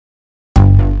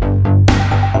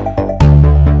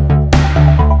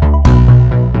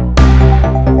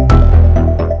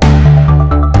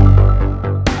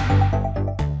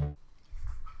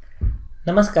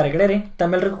ನಮಸ್ಕಾರ ಗೆಳೆಯರಿ,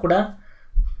 ತಮ್ಮೆಲ್ಲರಿಗೂ ಕೂಡ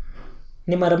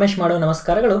ನಿಮ್ಮ ರಮೇಶ್ ಮಾಡೋ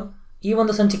ನಮಸ್ಕಾರಗಳು. ಈ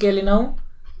ಒಂದು ಸಂಚಿಕೆಯಲ್ಲಿ ನಾವು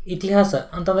ಇತಿಹಾಸ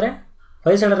ಅಂತಂದರೆ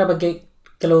ಹೊಯ್ಸಳರ ಬಗ್ಗೆ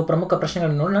ಕೆಲವು ಪ್ರಮುಖ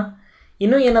ಪ್ರಶ್ನೆಗಳನ್ನು ನೋಡೋಣ.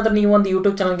 ಇನ್ನೂ ಏನಾದರೂ ನೀವು ಒಂದು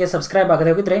ಯೂಟ್ಯೂಬ್ ಚಾನಲ್ಗೆ ಸಬ್ಸ್ಕ್ರೈಬ್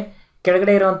ಆಗದೆ ಹೋಗಿದ್ರೆ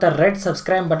ಕೆಳಗಡೆ ಇರುವಂಥ ರೆಡ್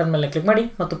ಸಬ್ಸ್ಕ್ರೈಬ್ ಬಟನ್ ಮೇಲೆ ಕ್ಲಿಕ್ ಮಾಡಿ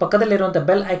ಮತ್ತು ಪಕ್ಕದಲ್ಲಿರುವಂಥ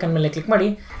ಬೆಲ್ ಐಕನ್ ಮೇಲೆ ಕ್ಲಿಕ್ ಮಾಡಿ.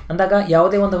 ಅಂದಾಗ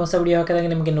ಯಾವುದೇ ಒಂದು ಹೊಸ ವಿಡಿಯೋ ಹಾಕಿದಾಗ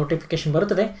ನಿಮಗೆ ನೋಟಿಫಿಕೇಶನ್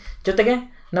ಬರುತ್ತದೆ. ಜೊತೆಗೆ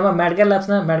ನಮ್ಮ ಮ್ಯಾಡ್ಗಲ್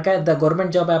ಆ್ಯಪ್ಸ್ನ ಮ್ಯಾಡ್ಗಲ್ ದ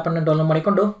ಗೌರ್ಮೆಂಟ್ ಜಾಬ್ ಆ್ಯಪನ್ನು ಡೌನ್ಲೋಡ್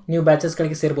ಮಾಡಿಕೊಂಡು ನೀವು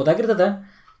ಬ್ಯಾಚಸ್ಗಳಿಗೆ ಸೇರ್ಬೋದಾಗಿರ್ತದೆ.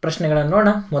 ಪ್ರಶ್ನೆಗಳನ್ನು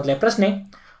ನೋಡೋಣ. ಮೊದಲನೇ ಪ್ರಶ್ನೆ,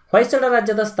 ಹೊಯ್ಸಳ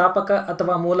ರಾಜ್ಯದ ಸ್ಥಾಪಕ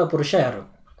ಅಥವಾ ಮೂಲ ಪುರುಷ ಯಾರು?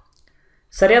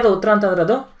 ಸರಿಯಾದ ಉತ್ತರ ಅಂತಂದರೆ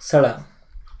ಅದು ಸಳ.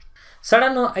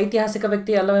 ಸಳನು ಐತಿಹಾಸಿಕ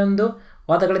ವ್ಯಕ್ತಿ ಅಲ್ಲವೆಂದು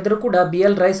ವಾದಗಳಿದ್ದರೂ ಕೂಡ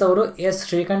BL ರೈಸ್ ಅವರು, S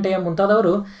ಶ್ರೀಕಂಠಯ್ಯ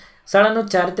ಮುಂತಾದವರು ಸಳನು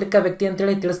ಚಾರಿತ್ರಿಕ ವ್ಯಕ್ತಿ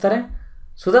ಅಂತೇಳಿ ತಿಳಿಸ್ತಾರೆ.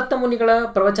 ಸುದತ್ತ ಮುನಿಗಳ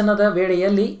ಪ್ರವಚನದ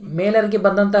ವೇಳೆಯಲ್ಲಿ ಮೇಲರಿಗೆ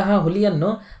ಬಂದಂತಹ ಹುಲಿಯನ್ನು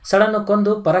ಸಳನು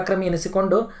ಕೊಂದು ಪರಾಕ್ರಮಿ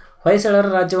ಎನಿಸಿಕೊಂಡು ಹೊಯ್ಸಳರ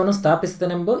ರಾಜ್ಯವನ್ನು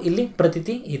ಸ್ಥಾಪಿಸಿದನೆಂಬ ಇಲ್ಲಿ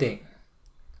ಪ್ರತೀತಿ ಇದೆ.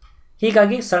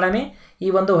 ಹೀಗಾಗಿ ಸಳನೇ ಈ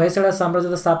ಒಂದು ಹೊಯ್ಸಳ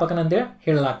ಸಾಮ್ರಾಜ್ಯದ ಸ್ಥಾಪಕನೆಂದೇ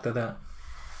ಹೇಳಲಾಗ್ತದೆ.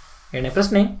 ಎರಡನೇ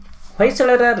ಪ್ರಶ್ನೆ,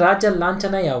 ಹೊಯ್ಸಳರ ರಾಜ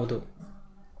ಲಾಂಛನ ಯಾವುದು?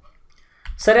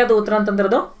 ಸರಿಯಾದ ಉತ್ತರ ಅಂತಂದ್ರೆ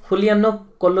ಅದು ಹುಲಿಯನ್ನು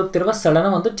ಕೊಲ್ಲುತ್ತಿರುವ ಸಳನ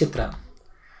ಒಂದು ಚಿತ್ರ.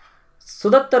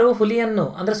 ಸುದತ್ತರು ಹುಲಿಯನ್ನು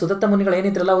ಅಂದರೆ ಸುದತ್ತ ಮುನಿಗಳು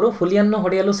ಏನಿದ್ರಲ್ಲ ಅವರು ಹುಲಿಯನ್ನು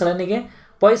ಹೊಡೆಯಲು ಸಳನಿಗೆ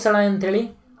ಹೊಯ್ಸಳ ಅಂಥೇಳಿ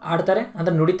ಆಡ್ತಾರೆ,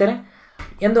 ಅಂದರೆ ನುಡಿತಾರೆ.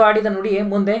 ಎಂದು ಆಡಿದ ನುಡಿಯೇ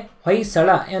ಮುಂದೆ ಹೊಯ್ಸಳ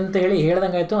ಅಂತ ಹೇಳಿ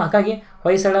ಹೇಳ್ದಂಗಾಯಿತು. ಹಾಗಾಗಿ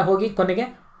ಹೊಯ್ಸಳ ಹೋಗಿ ಕೊನೆಗೆ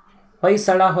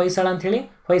ಹೊಯ್ಸಳ ಅಂಥೇಳಿ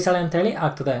ಹೊಯ್ಸಳ ಅಂಥೇಳಿ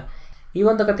ಆಗ್ತದೆ. ಈ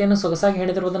ಒಂದು ಕಥೆಯನ್ನು ಸೊಗಸಾಗಿ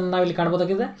ಹೇಳಿದಿರುವುದನ್ನು ನಾವಿಲ್ಲಿ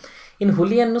ಕಾಣ್ಬೋದಾಗಿದೆ. ಇನ್ನು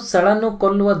ಹುಲಿಯನ್ನು ಸಳನ್ನು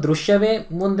ಕೊಲ್ಲುವ ದೃಶ್ಯವೇ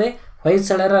ಮುಂದೆ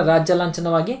ಹೊಯ್ಸಳರ ರಾಜ್ಯ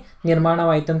ಲಾಂಛನವಾಗಿ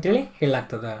ನಿರ್ಮಾಣವಾಯಿತು ಅಂತೇಳಿ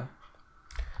ಹೇಳಲಾಗ್ತದೆ.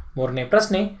 ಮೂರನೇ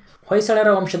ಪ್ರಶ್ನೆ, ಹೊಯ್ಸಳರ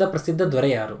ವಂಶದ ಪ್ರಸಿದ್ಧ ದೊರೆ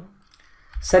ಯಾರು?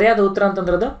 ಸರಿಯಾದ ಉತ್ತರ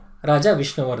ಅಂತಂದ್ರೆ ಅದು ರಾಜ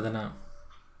ವಿಷ್ಣುವರ್ಧನ.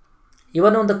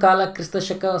 ಇವನು ಒಂದು ಕಾಲ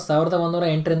ಕ್ರಿಸ್ತಶಕ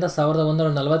 1108ರಿಂದ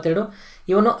 1142.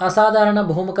 ಇವನು ಅಸಾಧಾರಣ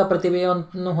ಬಹುಮುಖ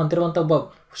ಪ್ರತಿಭೆಯನ್ನು ಹೊಂದಿರುವಂಥ ಒಬ್ಬ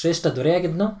ಶ್ರೇಷ್ಠ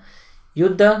ದೊರೆಯಾಗಿದ್ದನು.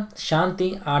 ಯುದ್ಧ, ಶಾಂತಿ,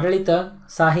 ಆಡಳಿತ,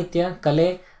 ಸಾಹಿತ್ಯ, ಕಲೆ,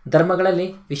 ಧರ್ಮಗಳಲ್ಲಿ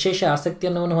ವಿಶೇಷ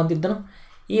ಆಸಕ್ತಿಯನ್ನು ಹೊಂದಿದ್ದನು.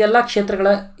 ಈ ಎಲ್ಲ ಕ್ಷೇತ್ರಗಳ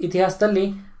ಇತಿಹಾಸದಲ್ಲಿ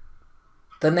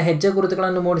ತನ್ನ ಹೆಜ್ಜೆ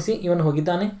ಗುರುತುಗಳನ್ನು ಮೂಡಿಸಿ ಇವನು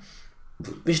ಹೋಗಿದ್ದಾನೆ.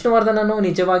 ವಿಷ್ಣುವರ್ಧನನು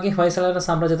ನಿಜವಾಗಿ ಹೊಯ್ಸಳರ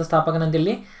ಸಾಮ್ರಾಜ್ಯದ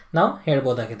ಸ್ಥಾಪಕನೆಂದಲ್ಲಿ ನಾವು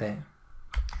ಹೇಳ್ಬೋದಾಗಿದೆ.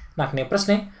 ನಾಲ್ಕನೇ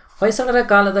ಪ್ರಶ್ನೆ, ಹೊಯ್ಸಳರ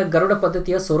ಕಾಲದ ಗರುಡ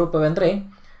ಪದ್ಧತಿಯ ಸ್ವರೂಪವೆಂದರೆ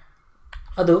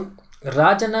ಅದು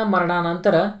ರಾಜನ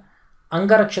ಮರಣಾನಂತರ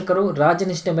ಅಂಗರಕ್ಷಕರು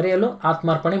ರಾಜನಿಷ್ಠೆ ಮೆರೆಯಲು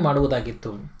ಆತ್ಮಾರ್ಪಣೆ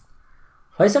ಮಾಡುವುದಾಗಿತ್ತು.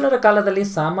 ಹೊಯ್ಸಳರ ಕಾಲದಲ್ಲಿ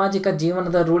ಸಾಮಾಜಿಕ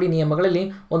ಜೀವನದ ರೂಢಿ ನಿಯಮಗಳಲ್ಲಿ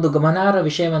ಒಂದು ಗಮನಾರ್ಹ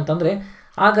ವಿಷಯವಂತಂದರೆ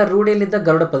ಆಗ ರೂಢಿಯಲ್ಲಿದ್ದ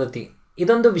ಗರುಡ ಪದ್ಧತಿ.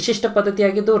 ಇದೊಂದು ವಿಶಿಷ್ಟ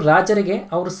ಪದ್ಧತಿಯಾಗಿದ್ದು ರಾಜರಿಗೆ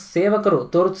ಅವರು ಸೇವಕರು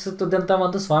ತೋರಿಸುತ್ತಿದ್ದಂಥ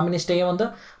ಒಂದು ಸ್ವಾಮಿನಿಷ್ಠೆಯ ಒಂದು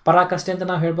ಪರಾಕಾಷ್ಠೆ ಅಂತ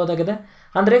ನಾವು ಹೇಳ್ಬೋದಾಗಿದೆ.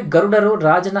 ಅಂದರೆ ಗರುಡರು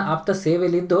ರಾಜನ ಆಪ್ತ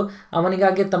ಸೇವೆಯಲ್ಲಿದ್ದು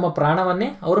ಅವನಿಗಾಗಿ ತಮ್ಮ ಪ್ರಾಣವನ್ನೇ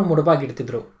ಅವರು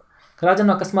ಮುಡುಪಾಗಿಡ್ತಿದ್ರು.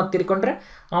 ರಾಜನು ಅಕಸ್ಮಾತ್ ತೀರಿಕೊಂಡ್ರೆ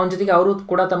ಅವನ ಜೊತೆಗೆ ಅವರು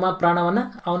ಕೂಡ ತಮ್ಮ ಪ್ರಾಣವನ್ನು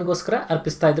ಅವನಿಗೋಸ್ಕರ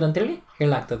ಅರ್ಪಿಸ್ತಾ ಇದ್ರು ಅಂತೇಳಿ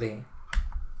ಹೇಳಲಾಗ್ತದೆ.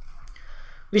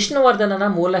 ವಿಷ್ಣುವರ್ಧನನ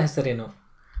ಮೂಲ ಹೆಸರೇನು?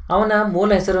 ಅವನ ಮೂಲ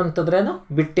ಹೆಸರು ಅಂತಂದ್ರೆ ಅದು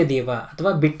ಬಿಟ್ಟೆ ದೇವ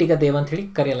ಅಥವಾ ಬಿಟ್ಟಿಗ ದೇವ ಅಂಥೇಳಿ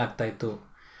ಕರೆಯಲಾಗ್ತಾ ಇತ್ತು.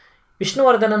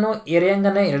 ವಿಷ್ಣುವರ್ಧನನು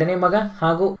ಎರೆಯಂಗನ 2ನೇ ಮಗ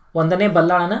ಹಾಗೂ 1ನೇ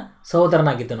ಬಲ್ಲಾಳನ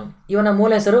ಸಹೋದರನಾಗಿದ್ದನು. ಇವನ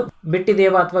ಮೂಲ ಹೆಸರು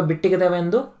ಬಿಟ್ಟಿದೇವ ಅಥವಾ ಬಿಟ್ಟಿಗದೇವ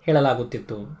ಎಂದು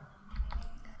ಹೇಳಲಾಗುತ್ತಿತ್ತು.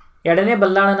 2ನೇ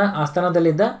ಬಲ್ಲಾಳನ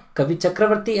ಆಸ್ಥಾನದಲ್ಲಿದ್ದ ಕವಿ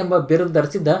ಚಕ್ರವರ್ತಿ ಎಂಬ ಬಿರುದು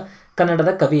ಧರಿಸಿದ್ದ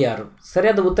ಕನ್ನಡದ ಕವಿ ಯಾರು?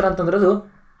 ಸರಿಯಾದ ಉತ್ತರ ಅಂತಂದ್ರೆ ಅದು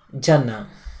ಜನ್ನ.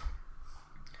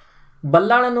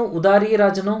 ಬಲ್ಲಾಳನು ಉದಾರಿ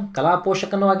ರಾಜನು,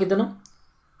 ಕಲಾಪೋಷಕನೂ ಆಗಿದ್ದನು.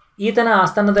 ಈತನ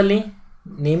ಆಸ್ಥಾನದಲ್ಲಿ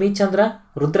ನೇಮಿಚಂದ್ರ,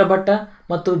 ರುದ್ರಭಟ್ಟ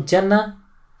ಮತ್ತು ಜನ್ನ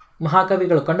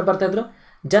ಮಹಾಕವಿಗಳು ಕಂಡು ಬರ್ತಾಯಿದ್ರು.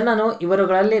 ಜನ್ನನು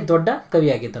ಇವರುಗಳಲ್ಲಿ ದೊಡ್ಡ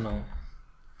ಕವಿಯಾಗಿದ್ದನು.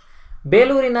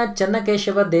 ಬೇಲೂರಿನ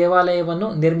ಚೆನ್ನಕೇಶವ ದೇವಾಲಯವನ್ನು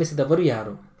ನಿರ್ಮಿಸಿದವರು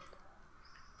ಯಾರು?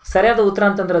 ಸರಿಯಾದ ಉತ್ತರ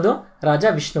ಅಂತಂದ್ರೆ ಅದು ರಾಜ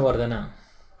ವಿಷ್ಣುವರ್ಧನ.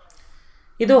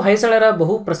 ಇದು ಹೊಯ್ಸಳರ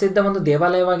ಬಹು ಪ್ರಸಿದ್ಧ ಒಂದು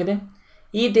ದೇವಾಲಯವಾಗಿದೆ.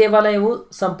 ಈ ದೇವಾಲಯವು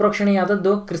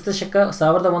ಸಂಪ್ರೋಕ್ಷಣೆಯಾದದ್ದು ಕ್ರಿಸ್ತಶಕ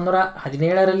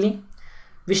 1117ರಲ್ಲಿ.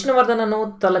 ವಿಷ್ಣುವರ್ಧನನು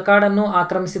ತಲಕಾಡನ್ನು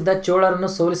ಆಕ್ರಮಿಸಿದ್ದ ಚೋಳರನ್ನು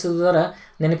ಸೋಲಿಸುವುದರ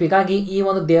ನೆನಪಿಗಾಗಿ ಈ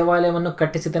ಒಂದು ದೇವಾಲಯವನ್ನು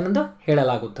ಕಟ್ಟಿಸಿದನೆಂದು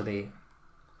ಹೇಳಲಾಗುತ್ತದೆ.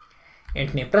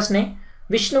 8ನೇ ಪ್ರಶ್ನೆ,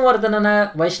 ವಿಷ್ಣುವರ್ಧನನ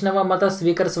ವೈಷ್ಣವ ಮತ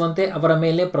ಸ್ವೀಕರಿಸುವಂತೆ ಅವರ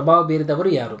ಮೇಲೆ ಪ್ರಭಾವ ಬೀರಿದವರು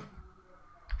ಯಾರು?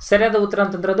 ಸರಿಯಾದ ಉತ್ತರ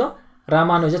ಅಂತಂದ್ರೆ ಅದು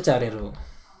ರಾಮಾನುಜಾಚಾರ್ಯರು.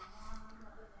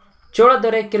 ಚೋಳ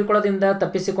ದೊರೆ ಕಿರುಕುಳದಿಂದ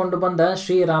ತಪ್ಪಿಸಿಕೊಂಡು ಬಂದ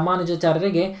ಶ್ರೀ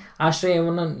ರಾಮಾನುಜಾಚಾರ್ಯರಿಗೆ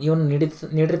ಆಶ್ರಯವನ್ನು ಇವನು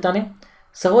ನೀಡಿರ್ತಾನೆ.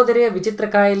 ಸಹೋದರಿಯ ವಿಚಿತ್ರ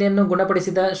ಕಾಯಿಲೆಯನ್ನು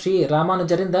ಗುಣಪಡಿಸಿದ ಶ್ರೀ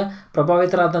ರಾಮಾನುಜರಿಂದ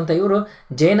ಪ್ರಭಾವಿತರಾದಂಥ ಇವರು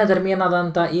ಜೈನ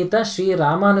ಧರ್ಮೀಯನಾದಂಥ ಈತ ಶ್ರೀ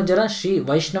ರಾಮಾನುಜರ ಶ್ರೀ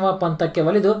ವೈಷ್ಣವ ಪಂಥಕ್ಕೆ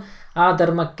ಒಲಿದು ಆ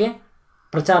ಧರ್ಮಕ್ಕೆ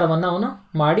ಪ್ರಚಾರವನ್ನು ಅವನು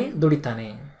ಮಾಡಿ ದುಡಿತಾನೆ.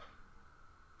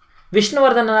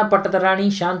 ವಿಷ್ಣುವರ್ಧನನ ಪಟ್ಟದ ರಾಣಿ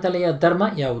ಶಾಂತಲೆಯ ಧರ್ಮ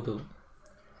ಯಾವುದು?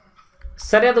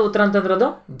 ಸರಿಯಾದ ಉತ್ತರ ಅಂತಂದ್ರೆ ಅದು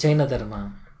ಜೈನ ಧರ್ಮ.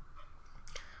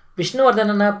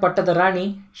 ವಿಷ್ಣುವರ್ಧನನ ಪಟ್ಟದ ರಾಣಿ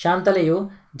ಶಾಂತಲೆಯು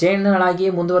ಜೈನಳಾಗಿಯೇ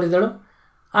ಮುಂದುವರಿದಳು.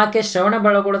 ಆಕೆ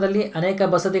ಶ್ರವಣಬೆಳಗೊಳದಲ್ಲಿ ಅನೇಕ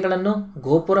ಬಸದಿಗಳನ್ನು,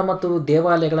 ಗೋಪುರ ಮತ್ತು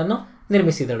ದೇವಾಲಯಗಳನ್ನು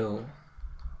ನಿರ್ಮಿಸಿದಳು.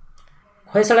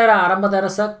 ಹೊಯ್ಸಳರ ಆರಂಭದ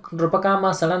ಅರಸ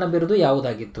ನೃಪಕಾಮ ಸಳನ ಬಿರುದು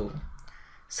ಯಾವುದಾಗಿತ್ತು?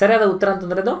 ಸರಿಯಾದ ಉತ್ತರ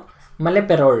ಅಂತಂದ್ರೆ ಅದು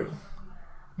ಮಲೆಪೆರೋಳ್.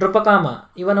 ನೃಪಕಾಮ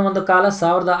ಇವನ ಒಂದು ಕಾಲ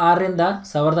 1006ರಿಂದ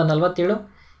 1047.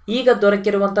 ಈಗ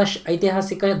ದೊರಕಿರುವಂಥ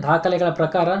ಐತಿಹಾಸಿಕ ದಾಖಲೆಗಳ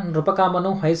ಪ್ರಕಾರ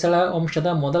ನೃಪಕಾಮನು ಹೊಯ್ಸಳ ವಂಶದ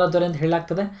ಮೊದಲ ದೊರೆ ಅಂತ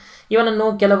ಹೇಳಲಾಗ್ತದೆ. ಇವನನ್ನು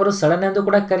ಕೆಲವರು ಸಳನೆಂದು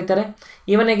ಕೂಡ ಕರೀತಾರೆ.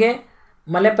 ಇವನಿಗೆ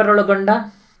ಮಲೆಪೆರಳುಗೊಂಡ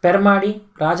ಪೆರ್ಮಾಡಿ,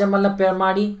 ರಾಜಮಲ್ಲ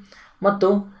ಪೆರ್ಮಾಡಿ ಮತ್ತು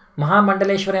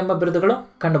ಮಹಾಮಂಡಲೇಶ್ವರ ಎಂಬ ಬಿರುದುಗಳು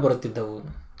ಕಂಡುಬರುತ್ತಿದ್ದವು.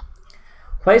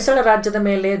 ಹೊಯ್ಸಳ ರಾಜ್ಯದ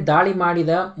ಮೇಲೆ ದಾಳಿ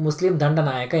ಮಾಡಿದ ಮುಸ್ಲಿಂ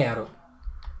ದಂಡನಾಯಕ ಯಾರು?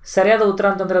 ಸರಿಯಾದ ಉತ್ತರ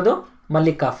ಅಂತಂದರೆ ಅದು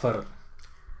ಮಲ್ಲಿಕಾಫರ್.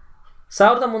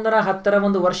 1310ರ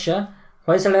ಒಂದು ವರ್ಷ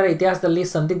ಹೊಯ್ಸಳರ ಇತಿಹಾಸದಲ್ಲಿ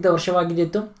ಸಂದಿಗ್ಧ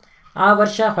ವರ್ಷವಾಗಿದ್ದಿತ್ತು. ಆ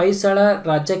ವರ್ಷ ಹೊಯ್ಸಳ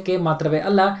ರಾಜ್ಯಕ್ಕೆ ಮಾತ್ರವೇ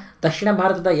ಅಲ್ಲ, ದಕ್ಷಿಣ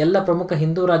ಭಾರತದ ಎಲ್ಲ ಪ್ರಮುಖ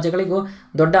ಹಿಂದೂ ರಾಜ್ಯಗಳಿಗೂ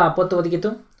ದೊಡ್ಡ ಆಪತ್ತು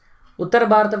ಒದಗಿತು. ಉತ್ತರ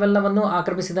ಭಾರತವೆಲ್ಲವನ್ನು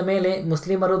ಆಕ್ರಮಿಸಿದ ಮೇಲೆ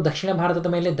ಮುಸ್ಲಿಮರು ದಕ್ಷಿಣ ಭಾರತದ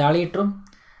ಮೇಲೆ ದಾಳಿ ಇಟ್ಟರು.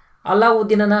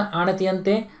 ಅಲಾವುದ್ದೀನನ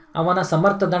ಆಣತಿಯಂತೆ ಅವನ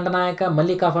ಸಮರ್ಥ ದಂಡನಾಯಕ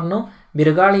ಮಲ್ಲಿಕಾಫರ್ನು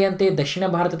ಬಿರುಗಾಳಿಯಂತೆ ದಕ್ಷಿಣ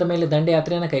ಭಾರತದ ಮೇಲೆ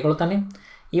ದಂಡಯಾತ್ರೆಯನ್ನು ಕೈಗೊಳ್ತಾನೆ.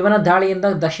 ಇವನ ದಾಳಿಯಿಂದ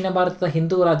ದಕ್ಷಿಣ ಭಾರತದ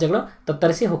ಹಿಂದೂ ರಾಜ್ಯಗಳು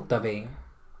ತತ್ತರಿಸಿ ಹೋಗ್ತವೆ.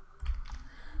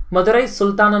 ಮದುರೈ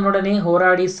ಸುಲ್ತಾನನೊಡನೆ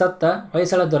ಹೋರಾಡಿ ಸತ್ತ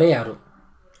ಹೊಯ್ಸಳ ದೊರೆ ಯಾರು?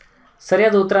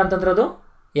 ಸರಿಯಾದ ಉತ್ತರ ಅಂತಂದ್ರೆ ಅದು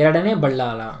 2ನೇ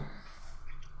ಬಲ್ಲಾಳ.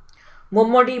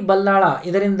 ಮುಮ್ಮಡಿ ಬಲ್ಲಾಳ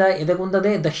ಇದರಿಂದ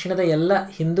ಎದೆಗುಂದದೆ ದಕ್ಷಿಣದ ಎಲ್ಲ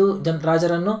ಹಿಂದೂ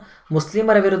ರಾಜರನ್ನು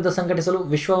ಮುಸ್ಲಿಮರ ವಿರುದ್ಧ ಸಂಘಟಿಸಲು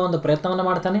ವಿಶ್ವ ಒಂದು ಪ್ರಯತ್ನವನ್ನು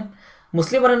ಮಾಡ್ತಾನೆ.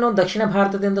 ಮುಸ್ಲಿಮರನ್ನು ದಕ್ಷಿಣ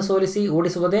ಭಾರತದಿಂದ ಸೋಲಿಸಿ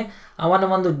ಓಡಿಸುವುದೇ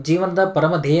ಅವನ ಒಂದು ಜೀವನದ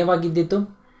ಪರಮ ಧ್ಯೇಯವಾಗಿದ್ದಿತ್ತು.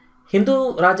 ಹಿಂದೂ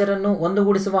ರಾಜರನ್ನು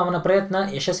ಒಂದುಗೂಡಿಸುವ ಅವನ ಪ್ರಯತ್ನ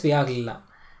ಯಶಸ್ವಿಯಾಗಲಿಲ್ಲ.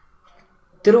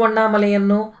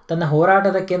 ತಿರುವಣ್ಣಾಮಲೆಯನ್ನು ತನ್ನ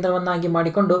ಹೋರಾಟದ ಕೇಂದ್ರವನ್ನಾಗಿ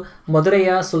ಮಾಡಿಕೊಂಡು ಮಧುರೆಯ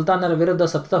ಸುಲ್ತಾನರ ವಿರುದ್ಧ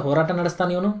ಸತತ ಹೋರಾಟ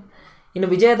ನಡೆಸ್ತಾನೆ ಇವನು. ಇನ್ನು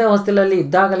ವಿಜಯದ ಹೊಸ್ತಿಲಲ್ಲಿ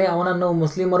ಇದ್ದಾಗಲೇ ಅವನನ್ನು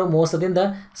ಮುಸ್ಲಿಮರು ಮೋಸದಿಂದ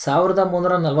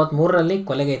 1343ರಲ್ಲಿ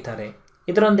ಕೊಲೆಗೈತಾರೆ.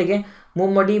 ಇದರೊಂದಿಗೆ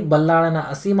ಮುಮ್ಮಡಿ ಬಲ್ಲಾಳನ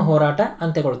ಅಸೀಮ ಹೋರಾಟ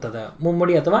ಅಂತ್ಯಗೊಳ್ಳುತ್ತದೆ.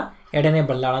 ಮುಮ್ಮಡಿ ಅಥವಾ 2ನೇ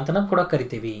ಬಲ್ಲಾಳ ಅಂತ ನಾವು ಕೂಡ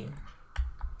ಕರಿತೀವಿ.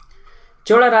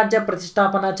 ಚೋಳ ರಾಜ್ಯ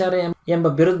ಪ್ರತಿಷ್ಠಾಪನಾಚಾರ್ಯ ಎಂಬ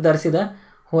ಬಿರುದು ಧರಿಸಿದ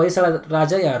ಹೊಯ್ಸಳ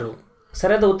ರಾಜ ಯಾರು?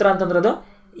 ಸರಿಯಾದ ಉತ್ತರ ಅಂತಂದ್ರೆ ಅದು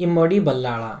ಇಮ್ಮಡಿ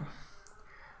ಬಲ್ಲಾಳ.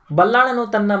 ಬಲ್ಲಾಳನು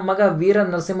ತನ್ನ ಮಗ ವೀರ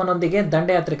ನರಸಿಂಹನೊಂದಿಗೆ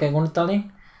ದಂಡಯಾತ್ರೆ ಕೈಗೊಳ್ಳುತ್ತಾನೆ.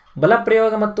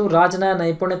 ಬಲಪ್ರಯೋಗ ಮತ್ತು ರಾಜನ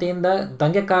ನೈಪುಣ್ಯತೆಯಿಂದ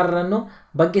ದಂಗೆಕಾರರನ್ನು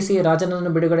ಬಗ್ಗಿಸಿ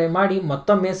ರಾಜನನ್ನು ಬಿಡುಗಡೆ ಮಾಡಿ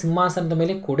ಮತ್ತೊಮ್ಮೆ ಸಿಂಹಾಸನದ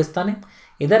ಮೇಲೆ ಕೂಡಿಸ್ತಾನೆ.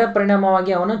 ಇದರ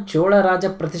ಪರಿಣಾಮವಾಗಿ ಅವನು ಚೋಳ ರಾಜ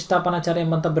ಪ್ರತಿಷ್ಠಾಪನಾಚಾರ್ಯ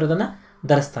ಎಂಬಂಥ ಬಿರುದನ್ನು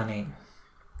ಧರಿಸ್ತಾನೆ.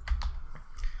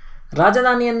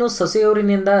 ರಾಜಧಾನಿಯನ್ನು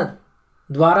ಸೊಸೆಯೂರಿನಿಂದ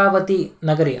ದ್ವಾರಾವತಿ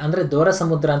ನಗರಿ ಅಂದರೆ ದೋರ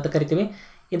ಸಮುದ್ರ ಅಂತ ಕರಿತೀವಿ,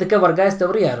 ಇದಕ್ಕೆ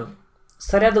ವರ್ಗಾಯಿಸಿದವರು ಯಾರು?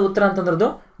 ಸರಿಯಾದ ಉತ್ತರ ಅಂತಂದ್ರದ್ದು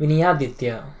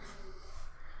ವಿನಯಾದಿತ್ಯ.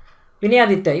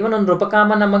 ವಿನಯಾದಿತ್ಯ ಇವನು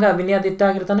ನೃಪಕಾಮನ ಮಗ ವಿನಯಾದಿತ್ಯ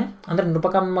ಆಗಿರ್ತಾನೆ. ಅಂದರೆ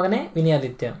ನೃಪಕಾಮನ ಮಗನೇ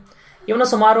ವಿನಯಾದಿತ್ಯ. ಇವನು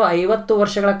ಸುಮಾರು 50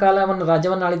 ವರ್ಷಗಳ ಕಾಲ ಅವನ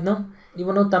ರಾಜ್ಯವನ್ನು ಆಳಿದ್ನು.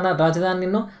 ಇವನು ತನ್ನ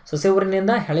ರಾಜಧಾನಿಯನ್ನು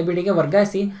ಸೊಸೆಯೂರಿನಿಂದ ಹಳೆಬೀಡಿಗೆ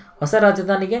ವರ್ಗಾಯಿಸಿ ಹೊಸ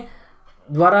ರಾಜಧಾನಿಗೆ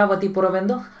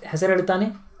ದ್ವಾರಾವತಿಪುರವೆಂದು ಹೆಸರಿಡುತ್ತಾನೆ.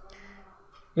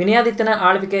 ವಿನಯಾದಿತ್ಯನ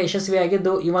ಆಳ್ವಿಕೆ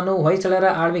ಯಶಸ್ವಿಯಾಗಿದ್ದು ಇವನು ಹೊಯ್ಸಳರ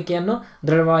ಆಳ್ವಿಕೆಯನ್ನು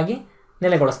ದೃಢವಾಗಿ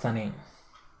ನೆಲೆಗೊಳಿಸ್ತಾನೆ.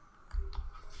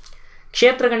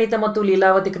 ಕ್ಷೇತ್ರಗಣಿತ ಮತ್ತು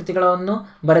ಲೀಲಾವತಿ ಕೃತಿಗಳನ್ನು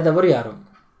ಬರೆದವರು ಯಾರು?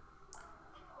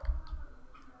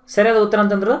 ಸರಿಯಾದ ಉತ್ತರ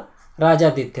ಅಂತಂದ್ರೆ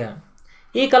ರಾಜಾದಿತ್ಯ.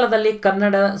 ಈ ಕಾಲದಲ್ಲಿ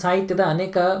ಕನ್ನಡ ಸಾಹಿತ್ಯದ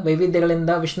ಅನೇಕ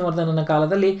ವೈವಿಧ್ಯಗಳಿಂದ ವಿಷ್ಣುವರ್ಧನನ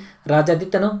ಕಾಲದಲ್ಲಿ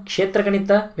ರಾಜಾದಿತ್ಯನು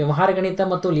ಕ್ಷೇತ್ರಗಣಿತ, ವ್ಯವಹಾರಗಣಿತ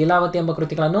ಮತ್ತು ಲೀಲಾವತಿ ಎಂಬ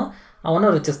ಕೃತಿಗಳನ್ನು ಅವನು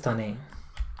ರಚಿಸ್ತಾನೆ.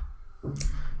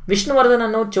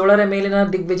 ವಿಷ್ಣುವರ್ಧನನು ಚೋಳರ ಮೇಲಿನ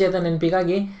ದಿಗ್ವಿಜಯದ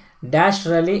ನೆನಪಿಗಾಗಿ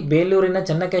ಡ್ಯಾಶ್ರಲ್ಲಿ ಬೇಲೂರಿನ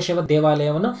ಚೆನ್ನಕೇಶವ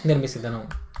ದೇವಾಲಯವನ್ನು ನಿರ್ಮಿಸಿದನು.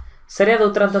 ಸರಿಯಾದ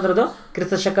ಉತ್ತರ ಅಂತಂದ್ರದು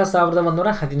ಕ್ರಿಸ್ತಶಕ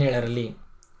 1117ರಲ್ಲಿ.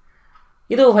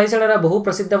 ಇದು ಹೊಯ್ಸಳರ ಬಹು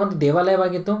ಪ್ರಸಿದ್ಧ ಒಂದು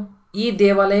ದೇವಾಲಯವಾಗಿತ್ತು. ಈ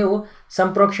ದೇವಾಲಯವು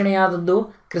ಸಂಪ್ರೋಕ್ಷಣೆಯಾದದ್ದು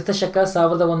ಕ್ರಿಸ್ತಶಕ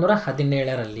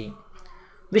 1117ರಲ್ಲಿ.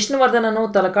 ವಿಷ್ಣುವರ್ಧನನು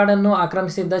ತಲಕಾಡನ್ನು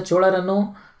ಆಕ್ರಮಿಸಿದ್ದ ಚೋಳರನ್ನು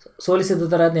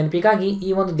ಸೋಲಿಸಿದುದರ ನೆನಪಿಗಾಗಿ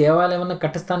ಈ ಒಂದು ದೇವಾಲಯವನ್ನು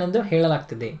ಕಟ್ಟಿಸ್ತಾನೆಂದು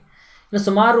ಹೇಳಲಾಗ್ತಿದೆ. ಇನ್ನು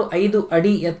ಸುಮಾರು 5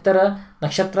 ಅಡಿ ಎತ್ತರ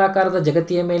ನಕ್ಷತ್ರಾಕಾರದ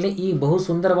ಜಗತಿಯ ಮೇಲೆ ಈ ಬಹು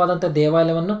ಸುಂದರವಾದಂಥ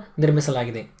ದೇವಾಲಯವನ್ನು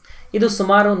ನಿರ್ಮಿಸಲಾಗಿದೆ. ಇದು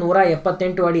ಸುಮಾರು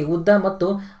 178 ಅಡಿ ಉದ್ದ ಮತ್ತು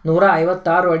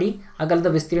 156 ಅಡಿ ಅಗಲದ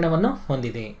ವಿಸ್ತೀರ್ಣವನ್ನು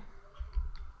ಹೊಂದಿದೆ.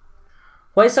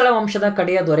 ಹೊಯ್ಸಳ ವಂಶದ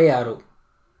ಕಡೆಯ ದೊರೆ ಯಾರು?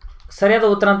 ಸರಿಯಾದ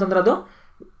ಉತ್ತರ ಅಂತಂದ್ರೆ ಅದು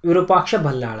ವಿರೂಪಾಕ್ಷ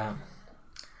ಬಲ್ಲಾಳ.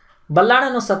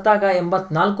 ಬಲ್ಲಾಳನು ಸತ್ತಾಗ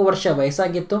 84 ವರ್ಷ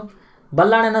ವಯಸ್ಸಾಗಿತ್ತು.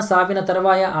 ಬಲ್ಲಾಳನ ಸಾವಿನ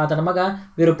ತರುವಾಯ ಆತನ ಮಗ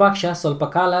ವಿರೂಪಾಕ್ಷ ಸ್ವಲ್ಪ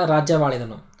ಕಾಲ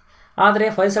ರಾಜ್ಯವಾಳಿದನು. ಆದರೆ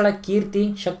ಹೊಯ್ಸಳ ಕೀರ್ತಿ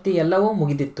ಶಕ್ತಿ ಎಲ್ಲವೂ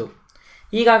ಮುಗಿದಿತ್ತು.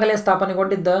 ಈಗಾಗಲೇ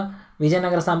ಸ್ಥಾಪನೆಗೊಂಡಿದ್ದ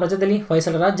ವಿಜಯನಗರ ಸಾಮ್ರಾಜ್ಯದಲ್ಲಿ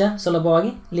ಹೊಯ್ಸಳ ರಾಜ್ಯ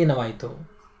ಸುಲಭವಾಗಿ ಲೀನವಾಯಿತು.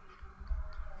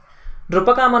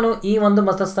 ನೃಪಕಾಮನು ಈ ಒಂದು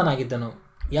ಮತಸ್ಥನಾಗಿದ್ದನು.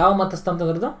 ಯಾವ ಮತಸ್ಥ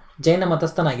ಅಂತಂದ್ರದು ಜೈನ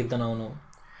ಮತಸ್ಥನಾಗಿದ್ದನು ಅವನು.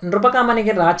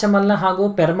 ನೃಪಕಾಮನಿಗೆ ರಾಚಮಲ್ಲ ಹಾಗೂ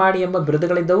ಪೆರ್ಮಾಡಿ ಎಂಬ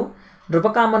ಬಿರುದುಗಳಿದ್ದವು.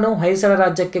 ನೃಪಕಾಮನು ಹೊಯ್ಸಳ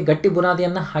ರಾಜ್ಯಕ್ಕೆ ಗಟ್ಟಿ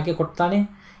ಬುನಾದಿಯನ್ನು ಹಾಕಿಕೊಡ್ತಾನೆ.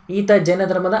 ಈತ ಜೈನ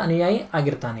ಧರ್ಮದ ಅನುಯಾಯಿ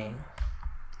ಆಗಿರ್ತಾನೆ.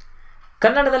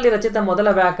 ಕನ್ನಡದಲ್ಲಿ ರಚಿತ ಮೊದಲ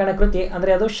ವ್ಯಾಕರಣ ಕೃತಿ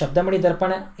ಅಂದರೆ ಅದು ಶಬ್ದಮಣಿ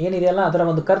ದರ್ಪಣ ಏನಿದೆಯಲ್ಲ ಅದರ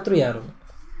ಒಂದು ಕರ್ತೃ ಯಾರು?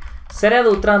 ಸರಿಯಾದ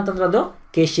ಉತ್ತರ ಅಂತಂದ್ರೆ ಅದು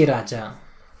ಕೇಶಿರಾಜ.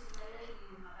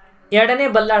 2ನೇ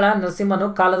ಬಲ್ಲಾಳ ನರಸಿಂಹನು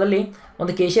ಕಾಲದಲ್ಲಿ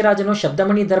ಒಂದು ಕೇಶಿರಾಜನು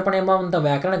ಶಬ್ದಮಣಿ ದರ್ಪಣ ಎಂಬ ಒಂದು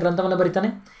ವ್ಯಾಕರಣ ಗ್ರಂಥವನ್ನು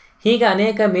ಬರೀತಾನೆ. ಹೀಗೆ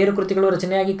ಅನೇಕ ಮೇರು ಕೃತಿಗಳು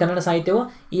ರಚನೆಯಾಗಿ ಕನ್ನಡ ಸಾಹಿತ್ಯವು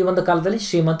ಈ ಒಂದು ಕಾಲದಲ್ಲಿ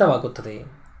ಶ್ರೀಮಂತವಾಗುತ್ತದೆ.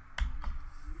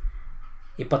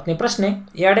 20ನೇ ಪ್ರಶ್ನೆ,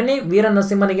 2ನೇ ವೀರ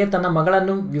ನರಸಿಂಹನಿಗೆ ತನ್ನ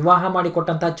ಮಗಳನ್ನು ವಿವಾಹ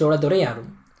ಮಾಡಿಕೊಟ್ಟಂತಹ ಚೋಳ ದೊರೆ ಯಾರು?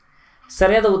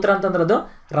 ಸರಿಯಾದ ಉತ್ತರ ಅಂತಂದ್ರೆ ಅದು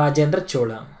ರಾಜೇಂದ್ರ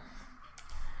ಚೋಳ.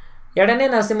 ಎರಡನೇ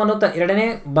ನರಸಿಂಹನು ಎರಡನೇ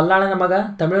ಬಲ್ಲಾಳನ ಮಗ.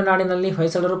 ತಮಿಳುನಾಡಿನಲ್ಲಿ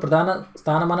ಹೊಯ್ಸಳರು ಪ್ರಧಾನ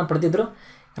ಸ್ಥಾನಮಾನ ಪಡೆದಿದ್ದರು.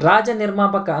 ರಾಜ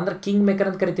ನಿರ್ಮಾಪಕ ಅಂದರೆ ಕಿಂಗ್ ಮೇಕರ್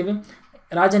ಅಂತ ಕರಿತೀವಿ.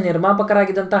 ರಾಜ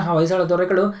ನಿರ್ಮಾಪಕರಾಗಿದ್ದಂತಹ ಹೊಯ್ಸಳ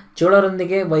ದೊರೆಗಳು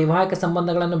ಚೋಳರೊಂದಿಗೆ ವೈವಾಹಿಕ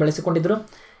ಸಂಬಂಧಗಳನ್ನು ಬೆಳೆಸಿಕೊಂಡಿದ್ದರು.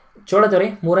 ಚೋಳದೊರೆ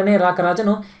ಮೂರನೇ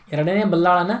ರಾಕರಾಜನು ಎರಡನೇ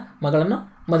ಬಲ್ಲಾಳನ ಮಗಳನ್ನು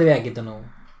ಮದುವೆಯಾಗಿದ್ದನು.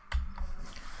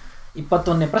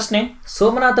 21ನೇ ಪ್ರಶ್ನೆ,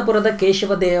 ಸೋಮನಾಥಪುರದ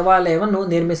ಕೇಶವ ದೇವಾಲಯವನ್ನು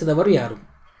ನಿರ್ಮಿಸಿದವರು ಯಾರು?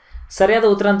 ಸರಿಯಾದ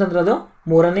ಉತ್ತರ ಅಂತಂದ್ರೆ ಅದು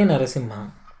ಮೂರನೇ ನರಸಿಂಹ.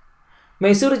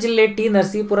 ಮೈಸೂರು ಜಿಲ್ಲೆ ಟಿ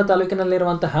ನರಸೀಪುರ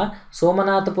ತಾಲೂಕಿನಲ್ಲಿರುವಂತಹ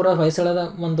ಸೋಮನಾಥಪುರ ಹೊಯ್ಸಳದ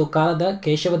ಒಂದು ಕಾಲದ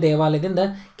ಕೇಶವ ದೇವಾಲಯದಿಂದ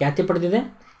ಖ್ಯಾತಿ ಪಡೆದಿದೆ.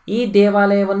 ಈ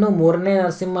ದೇವಾಲಯವನ್ನು ಮೂರನೇ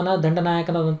ನರಸಿಂಹನ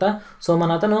ದಂಡನಾಯಕನಾದಂಥ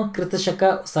ಸೋಮನಾಥನು ಕ್ರಿಸ್ತಶಕ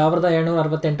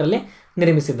 1768ರಲ್ಲಿ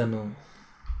ನಿರ್ಮಿಸಿದ್ದನು.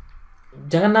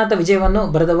 ಜಗನ್ನಾಥ ವಿಜಯವನ್ನು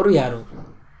ಬರೆದವರು ಯಾರು?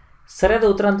 ಸರಿಯಾದ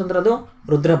ಉತ್ತರ ಅಂತಂದ್ರೆ ಅದು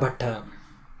ರುದ್ರಭಟ್ಟ.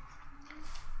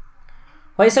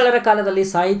 ಹೊಯ್ಸಳರ ಕಾಲದಲ್ಲಿ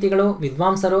ಸಾಹಿತಿಗಳು,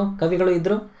 ವಿದ್ವಾಂಸರು, ಕವಿಗಳು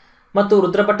ಇದ್ದರು ಮತ್ತು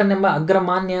ರುದ್ರಭಟ್ಟನೆಂಬ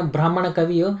ಅಗ್ರಮಾನ್ಯ ಬ್ರಾಹ್ಮಣ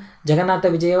ಕವಿಯು ಜಗನ್ನಾಥ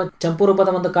ವಿಜಯ ಚಂಪೂರೂಪದ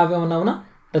ಒಂದು ಕಾವ್ಯವನ್ನು ಅವನು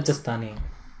ರಚಿಸ್ತಾನೆ.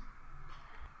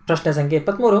 ಪ್ರಶ್ನೆ ಸಂಖ್ಯೆ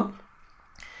 23,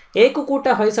 ಏಕಕೂಟ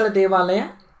ಹೊಯ್ಸಳ ದೇವಾಲಯ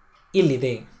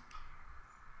ಇಲ್ಲಿದೆ.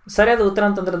 ಸರಿಯಾದ ಉತ್ತರ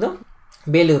ಅಂತಂದ್ರೆ ಅದು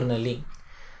ಬೇಲೂರಿನಲ್ಲಿ.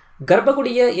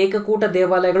 ಗರ್ಭಗುಡಿಯ ಏಕಕೂಟ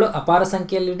ದೇವಾಲಯಗಳು ಅಪಾರ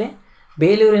ಸಂಖ್ಯೆಯಲ್ಲಿದೆ.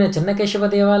 ಬೇಲೂರಿನ ಚೆನ್ನಕೇಶವ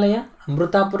ದೇವಾಲಯ,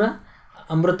 ಅಮೃತಾಪುರ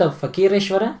ಅಮೃತ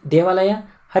ಫಕೀರೇಶ್ವರ ದೇವಾಲಯ,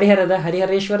 ಹರಿಹರದ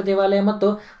ಹರಿಹರೇಶ್ವರ ದೇವಾಲಯ ಮತ್ತು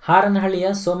ಹಾರನಹಳ್ಳಿಯ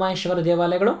ಸೋಮೇಶ್ವರ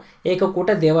ದೇವಾಲಯಗಳು ಏಕಕೂಟ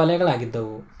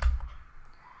ದೇವಾಲಯಗಳಾಗಿದ್ದವು.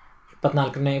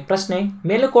 24ನೇ ಪ್ರಶ್ನೆ,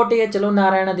 ಮೇಲುಕೋಟೆಯ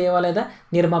ಚಲುವನಾರಾಯಣ ದೇವಾಲಯದ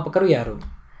ನಿರ್ಮಾಪಕರು ಯಾರು?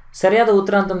 ಸರಿಯಾದ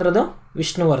ಉತ್ತರ ಅಂತಂದ್ರದು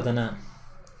ವಿಷ್ಣುವರ್ಧನ.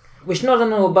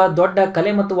 ವಿಷ್ಣುವರ್ಧನ ಒಬ್ಬ ದೊಡ್ಡ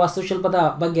ಕಲೆ ಮತ್ತು ವಾಸ್ತುಶಿಲ್ಪದ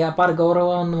ಬಗ್ಗೆ ಅಪಾರ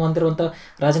ಗೌರವವನ್ನು ಹೊಂದಿರುವಂಥ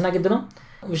ರಾಜನಾಗಿದ್ದನು.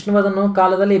 ವಿಷ್ಣುವರ್ಧನ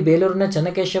ಕಾಲದಲ್ಲಿ ಬೇಲೂರಿನ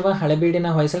ಚೆನ್ನಕೇಶವ, ಹಳೆಬೀಡಿನ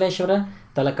ಹೊಯ್ಸಳೇಶ್ವರ,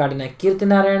 ತಲಕಾಡಿನ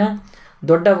ಕೀರ್ತಿನಾರಾಯಣ,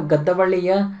 ದೊಡ್ಡ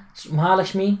ಗದ್ದವಳ್ಳಿಯ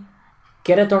ಮಹಾಲಕ್ಷ್ಮಿ,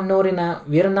 ಕೆರೆತೊಣ್ಣೂರಿನ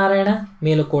ವೀರನಾರಾಯಣ,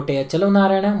 ಮೇಲುಕೋಟೆಯ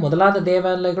ಚಲುವನಾರಾಯಣ ಮೊದಲಾದ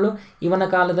ದೇವಾಲಯಗಳು ಇವನ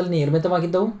ಕಾಲದಲ್ಲಿ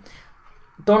ನಿರ್ಮಿತವಾಗಿದ್ದವು.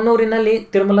 ತೊಣ್ಣೂರಿನಲ್ಲಿ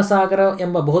ತಿರುಮಲ ಸಾಗರ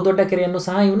ಎಂಬ ಬಹುದೊಡ್ಡ ಕೆರೆಯನ್ನು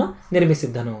ಸಹ ಇವನು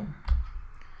ನಿರ್ಮಿಸಿದ್ದನು.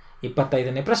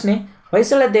 25ನೇ ಪ್ರಶ್ನೆ,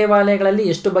 ಹೊಯ್ಸಳ ದೇವಾಲಯಗಳಲ್ಲಿ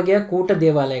ಎಷ್ಟು ಬಗೆಯ ಕೂಟ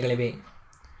ದೇವಾಲಯಗಳಿವೆ?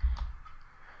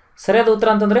 ಸರಿಯಾದ ಉತ್ತರ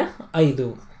ಅಂತಂದರೆ 5.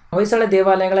 ಹೊಯ್ಸಳ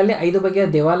ದೇವಾಲಯಗಳಲ್ಲಿ 5 ಬಗೆಯ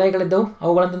ದೇವಾಲಯಗಳಿದ್ದವು.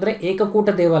 ಅವುಗಳಂತಂದರೆ ಏಕಕೂಟ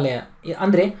ದೇವಾಲಯ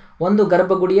ಅಂದರೆ ಒಂದು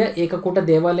ಗರ್ಭಗುಡಿಯ ಏಕಕೂಟ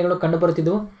ದೇವಾಲಯಗಳು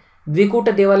ಕಂಡುಬರುತ್ತಿದ್ದವು. ದ್ವಿಕೂಟ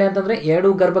ದೇವಾಲಯ ಅಂತಂದರೆ 2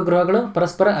 ಗರ್ಭಗೃಹಗಳು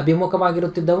ಪರಸ್ಪರ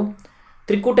ಅಭಿಮುಖವಾಗಿರುತ್ತಿದ್ದವು.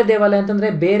 ತ್ರಿಕೂಟ ದೇವಾಲಯ ಅಂತಂದರೆ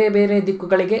ಬೇರೆ ಬೇರೆ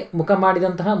ದಿಕ್ಕುಗಳಿಗೆ ಮುಖ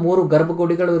ಮಾಡಿದಂತಹ 3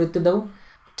 ಗರ್ಭಗುಡಿಗಳು ಇರುತ್ತಿದ್ದವು.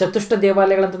 ಚತುಷ್ಟ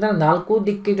ದೇವಾಲಯಗಳಂತಂದರೆ 4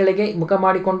 ದಿಕ್ಕುಗಳಿಗೆ ಮುಖ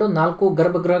ಮಾಡಿಕೊಂಡು 4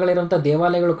 ಗರ್ಭಗೃಹಗಳಿರುವಂಥ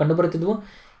ದೇವಾಲಯಗಳು ಕಂಡುಬರುತ್ತಿದ್ದವು.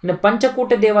 ಇನ್ನು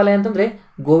ಪಂಚಕೂಟ ದೇವಾಲಯ ಅಂತಂದರೆ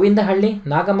ಗೋವಿಂದಹಳ್ಳಿ,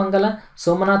 ನಾಗಮಂಗಲ,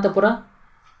 ಸೋಮನಾಥಪುರ,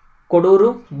 ಕೊಡೂರು,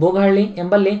 ಬೋಗಹಳ್ಳಿ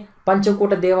ಎಂಬಲ್ಲಿ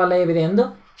ಪಂಚಕೂಟ ದೇವಾಲಯವಿದೆ ಎಂದು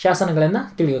ಶಾಸನಗಳನ್ನು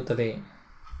ತಿಳಿಯುತ್ತದೆ.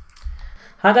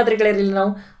 ಹಾಗಾದರೆ ಗೆಳೆಯರಲ್ಲಿ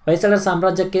ನಾವು ಹೊಯ್ಸಳರ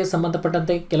ಸಾಮ್ರಾಜ್ಯಕ್ಕೆ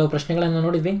ಸಂಬಂಧಪಟ್ಟಂತೆ ಕೆಲವು ಪ್ರಶ್ನೆಗಳನ್ನು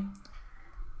ನೋಡಿದ್ವಿ.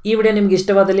 ಈ ವಿಡಿಯೋ ನಿಮಗೆ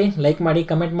ಇಷ್ಟವಾದಲ್ಲಿ ಲೈಕ್ ಮಾಡಿ,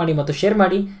 ಕಮೆಂಟ್ ಮಾಡಿ ಮತ್ತು ಶೇರ್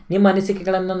ಮಾಡಿ. ನಿಮ್ಮ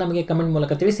ಅನಿಸಿಕೆಗಳನ್ನು ನಮಗೆ ಕಮೆಂಟ್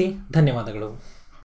ಮೂಲಕ ತಿಳಿಸಿ. ಧನ್ಯವಾದಗಳು.